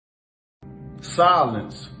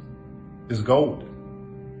Silence is golden.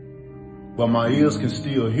 But my ears can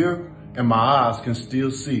still hear and my eyes can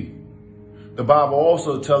still see. The Bible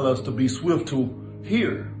also tells us to be swift to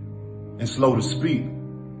hear and slow to speak.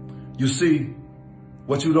 You see,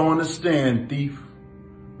 what you don't understand, thief,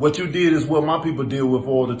 what you did is what my people deal with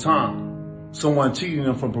all the time. Someone cheating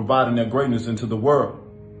them from providing their greatness into the world.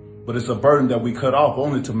 But it's a burden that we cut off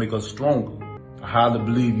only to make us stronger. I highly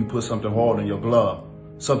believe you put something hard in your glove.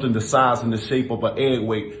 Something the size and the shape of an egg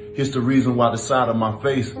weight. Here's the reason why the side of my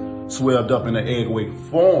face swelled up in an egg weight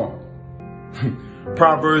form.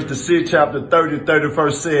 Proverbs, the 6th chapter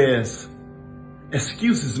 31st says,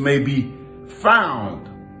 excuses may be found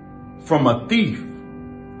from a thief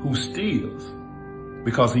who steals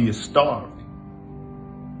because he is starving.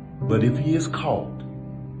 But if he is caught,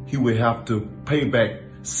 he will have to pay back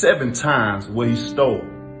 7 times what he stole,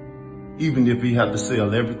 even if he had to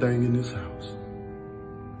sell everything in his house.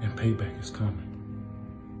 And payback is coming.